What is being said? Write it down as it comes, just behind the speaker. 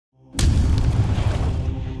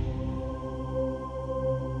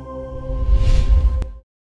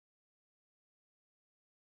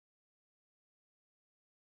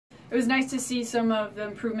it was nice to see some of the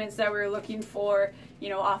improvements that we were looking for,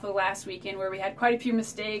 off of last weekend where we had quite a few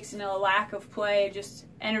mistakes and a lack of play, just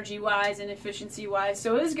energy-wise and efficiency-wise.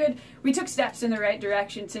 So it was good. We took steps in the right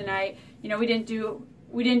direction tonight. We didn't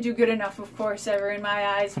do good enough, of course, ever in my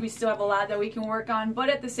eyes. We still have a lot that we can work on, but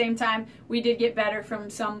at the same time, we did get better from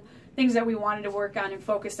some things that we wanted to work on and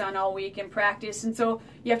focused on all week in practice. And so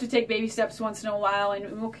you have to take baby steps once in a while,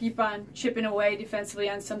 and we'll keep on chipping away defensively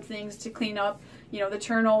on some things to clean up, the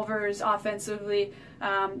turnovers offensively.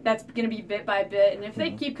 That's going to be bit by bit. And if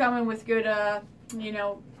they keep coming with good,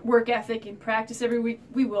 work ethic and practice every week,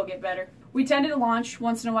 we will get better. We tend to launch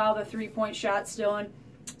once in a while the three-point shot still, and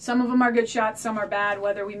some of them are good shots, some are bad,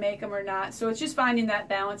 whether we make them or not. So it's just finding that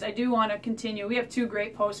balance. I do want to continue. We have two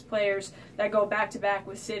great post players that go back-to-back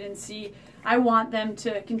with Sid and C. I want them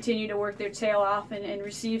to continue to work their tail off and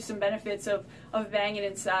receive some benefits of banging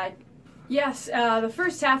inside. Yes, the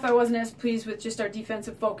first half I wasn't as pleased with just our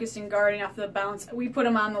defensive focus and guarding off the bounce. We put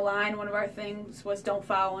them on the line. One of our things was don't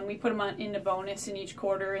foul, and we put them into bonus in each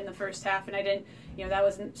quarter in the first half, and I didn't, that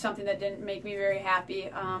was something that didn't make me very happy,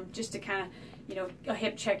 just to kind of, a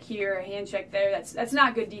hip check here, a hand check there. That's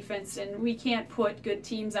not good defense, and we can't put good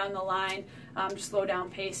teams on the line, slow down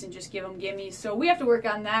pace and just give them gimmies. So we have to work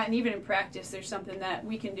on that, and even in practice there's something that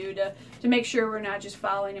we can do to make sure we're not just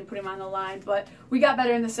fouling and putting them on the line. But we got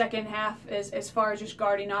better in the second half as far as just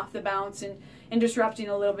guarding off the bounce and disrupting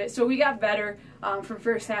a little bit. So we got better from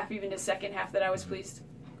first half even to second half that I was pleased.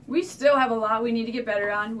 We still have a lot we need to get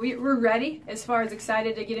better on. We're ready as far as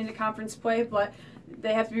excited to get into conference play, but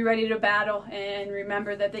they have to be ready to battle and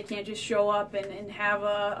remember that they can't just show up and have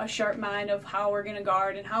a sharp mind of how we're going to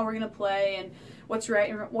guard and how we're going to play and what's right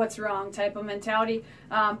and what's wrong type of mentality.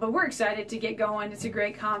 But we're excited to get going. It's a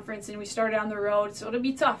great conference, and we started on the road, so it'll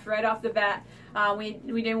be tough right off the bat. We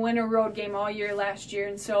didn't win a road game all year last year,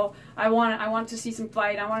 and so I want to see some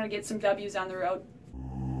fight. I want to get some W's on the road.